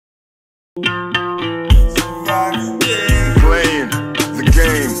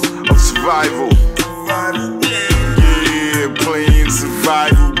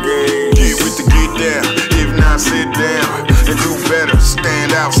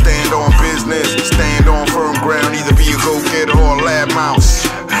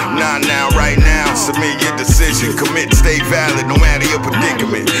decision. Commit, stay valid, no matter your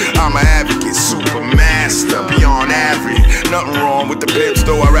predicament. I'm an advocate, super master, beyond average. Nothing wrong with the pimps,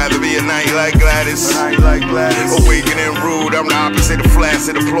 though I'd rather be a knight like Gladys. Awakening rude, I'm the opposite of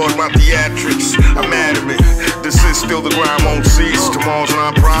flaccid. Applaud my theatrics, I'm adamant. This is still the grind, won't cease. Tomorrow's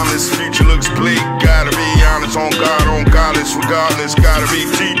not promised, future looks bleak. Gotta be honest, on God, on godless, regardless. Gotta be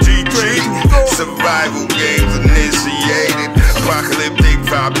TTG. Survival games initiated. Apocalyptic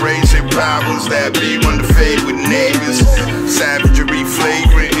vibration powers that be run the fade with neighbors. Savagery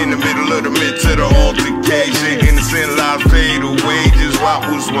flagrant in the middle of the midst of the altercation. Innocent lives paid the wages. What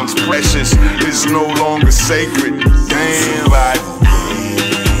was once precious is no longer sacred. Damn. Survival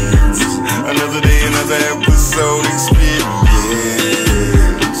games. Another day, another episode experience.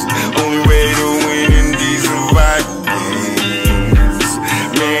 Only way to win in these survival games.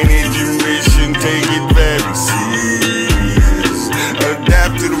 Manage your mission, take it very serious.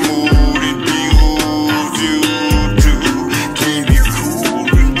 Adapt to the mood it behooves you to keep you cool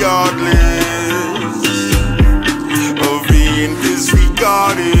regardless of being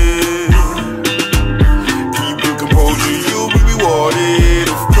disregarded. Keep your composure, you'll be rewarded,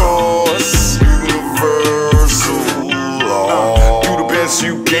 of course. Universal law. Do the best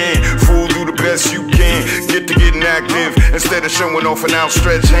you can, fool, do the best you can. Get to getting active instead of showing off an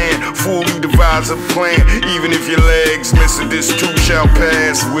outstretched hand. Fool, you devise a plan, even if your legs missing, this too shall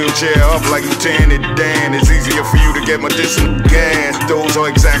pass. Wheelchair up like Lieutenant Dan. It's easier for you to get medicinal gas. Those are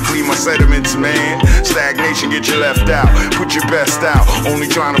exactly my sentiments, man. Stagnation get you left out, put your best out. Only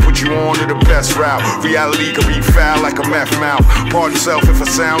trying to put you on to the best route. Reality could be foul like a meth mouth. Pardon self if I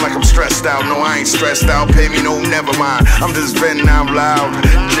sound like I'm stressed out. No, I ain't stressed out, pay me no, never mind. I'm just venting out loud.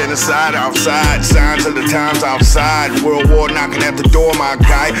 Genocide outside, signs of the times outside. World war knocking at the door, my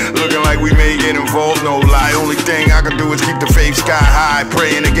guy. Looking like we may get involved, no lie. Only thing I can do is keep the faith sky high.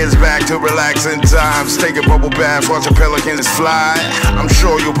 Praying it gets back to relaxing times. Taking bubble baths, watching pelicans fly. I'm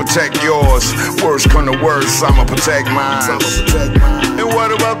sure you'll protect yours. Worst come to worst, I'ma protect mine. And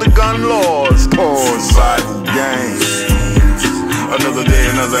what about the gun laws? Pause. Survival games. Another day,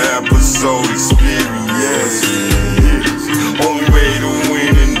 another episode experience.